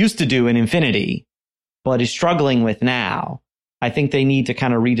used to do in Infinity, but is struggling with now. I think they need to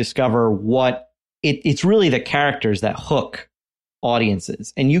kind of rediscover what it's really the characters that hook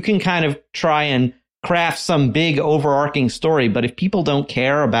audiences. And you can kind of try and craft some big overarching story, but if people don't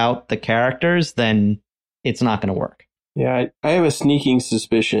care about the characters, then it's not going to work. Yeah, I have a sneaking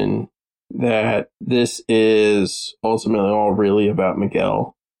suspicion that this is ultimately all really about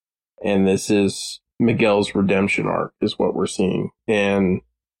Miguel. And this is Miguel's redemption arc is what we're seeing. And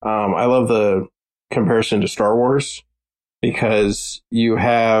I love the comparison to Star Wars because you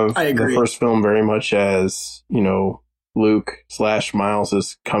have the first film very much as, Luke /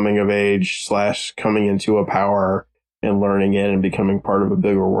 Miles' coming of age / coming into a power and learning it and becoming part of a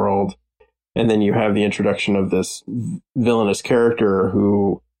bigger world. And then you have the introduction of this villainous character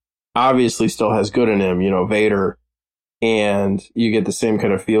who obviously still has good in him, Vader. And you get the same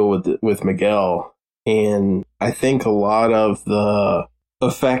kind of feel with Miguel. And I think a lot of the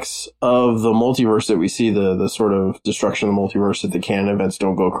effects of the multiverse that we see, the sort of destruction of the multiverse if the canon events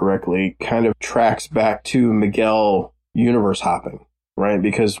don't go correctly, kind of tracks back to Miguel universe hopping. Right,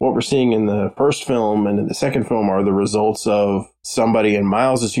 because what we're seeing in the first film and in the second film are the results of somebody in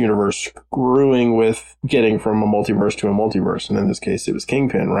Miles' universe screwing with getting from a multiverse to a multiverse. And in this case, it was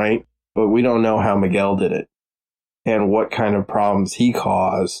Kingpin, right? But we don't know how Miguel did it and what kind of problems he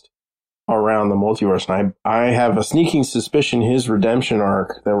caused around the multiverse. And I have a sneaking suspicion his redemption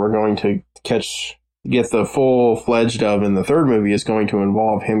arc that we're going to catch get the full-fledged of in the third movie is going to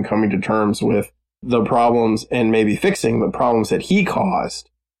involve him coming to terms with the problems and maybe fixing the problems that he caused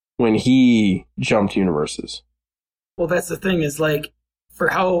when he jumped universes. Well, that's the thing is like, for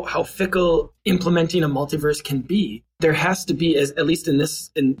how fickle implementing a multiverse can be, there has to be, at least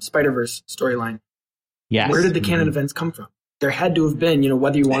in Spider-Verse storyline, Yes. where did the canon events come from? There had to have been,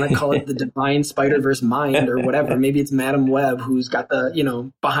 whether you want to call it the divine Spider-Verse mind or whatever. Maybe it's Madam Web who's got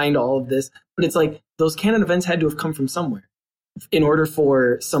the, behind all of this. But it's like those canon events had to have come from somewhere in order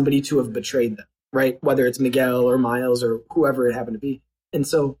for somebody to have betrayed them, right? Whether it's Miguel or Miles or whoever it happened to be. And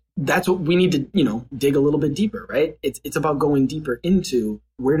so that's what we need to, dig a little bit deeper, right? It's about going deeper into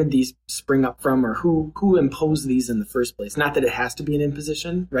where did these spring up from, or who imposed these in the first place. Not that it has to be an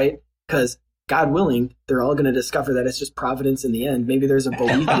imposition, right? Because God willing, they're all going to discover that it's just providence in the end. Maybe there's a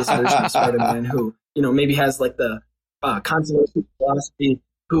Boethius version of Spider-Man who, maybe has like the consolation philosophy,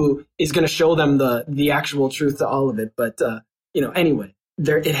 who is going to show them the actual truth to all of it. But, anyway.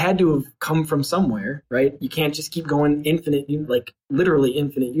 It had to have come from somewhere, right? You can't just keep going infinite, like literally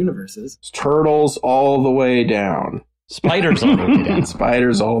infinite universes. Turtles all the way down. Spiders all the way down.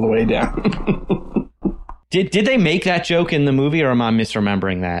 Spiders all the way down. Did they make that joke in the movie, or am I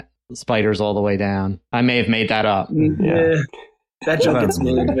misremembering that? Spiders all the way down. I may have made that up. Yeah. That joke gets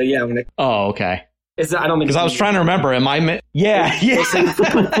made, but yeah. Oh, okay. I don't think because I was trying to remember. Am I? Yeah.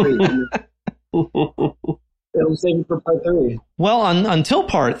 I'm saving for part 3. Well, until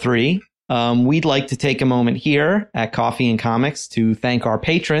part 3, we'd like to take a moment here at Coffee and Comics to thank our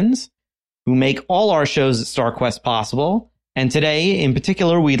patrons who make all our shows at StarQuest possible. And today, in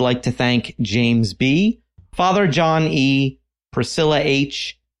particular, we'd like to thank James B., Father John E., Priscilla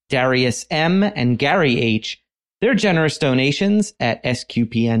H., Darius M., and Gary H. Their generous donations at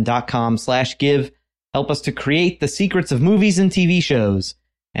sqpn.com/give help us to create the secrets of movies and TV shows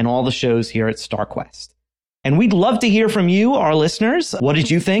and all the shows here at StarQuest. And we'd love to hear from you, our listeners. What did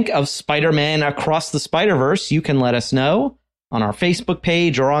you think of Spider-Man Across the Spider-Verse? You can let us know on our Facebook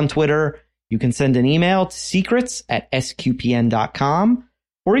page or on Twitter. You can send an email to secrets@sqpn.com,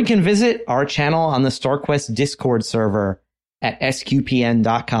 or you can visit our channel on the StarQuest Discord server at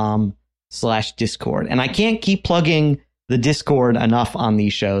sqpn.com/Discord. And I can't keep plugging the Discord enough on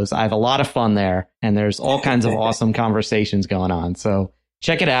these shows. I have a lot of fun there, and there's all kinds of awesome conversations going on. So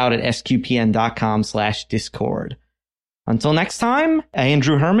check it out at sqpn.com/Discord. Until next time,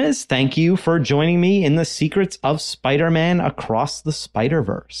 Andrew Hermes, thank you for joining me in the secrets of Spider-Man Across the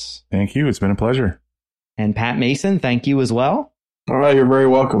Spider-Verse. Thank you. It's been a pleasure. And Pat Mason, thank you as well. All right, you're very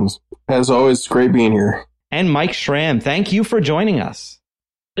welcome. As always, it's great being here. And Mike Schramm, thank you for joining us.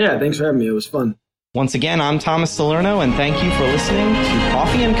 Yeah, thanks for having me. It was fun. Once again, I'm Thomas Salerno, and thank you for listening to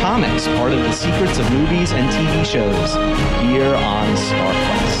Coffee and Comics, part of the secrets of movies and TV shows here on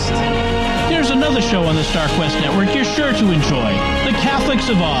StarQuest. There's another show on the StarQuest Network you're sure to enjoy, The Catholics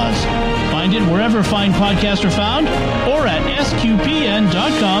of Oz. Find it wherever fine podcasts are found or at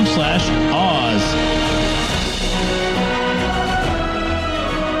sqpn.com/Oz.